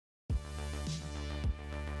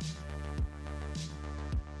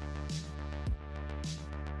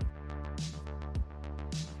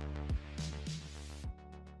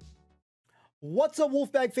What's up,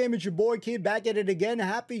 Wolfpack fam? It's your boy Kid back at it again.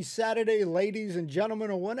 Happy Saturday, ladies and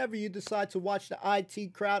gentlemen, or whenever you decide to watch the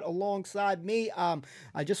IT crowd alongside me.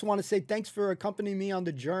 I just want to say thanks for accompanying me on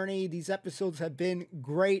the journey. These episodes have been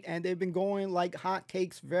great and they've been going like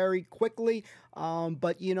hotcakes very quickly.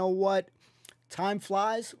 But you know what? Time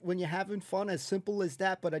flies when you're having fun, as simple as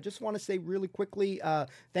that. But I just want to say really quickly,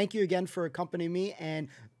 thank you again for accompanying me. And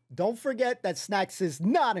don't forget that snacks is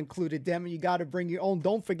not included, damn it. You got to bring your own.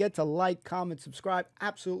 Don't forget to like, comment, subscribe.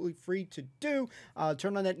 Absolutely free to do.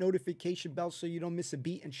 Turn on that notification bell so you don't miss a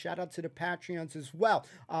beat. And shout out to the Patreons as well.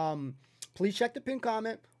 Please check the pinned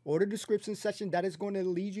comment or the description section. That is going to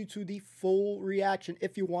lead you to the full reaction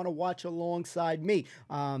if you want to watch alongside me.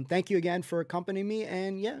 Thank you again for accompanying me.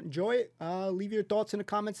 And yeah, enjoy it. Leave your thoughts in the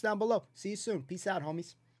comments down below. See you soon. Peace out,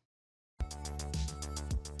 homies.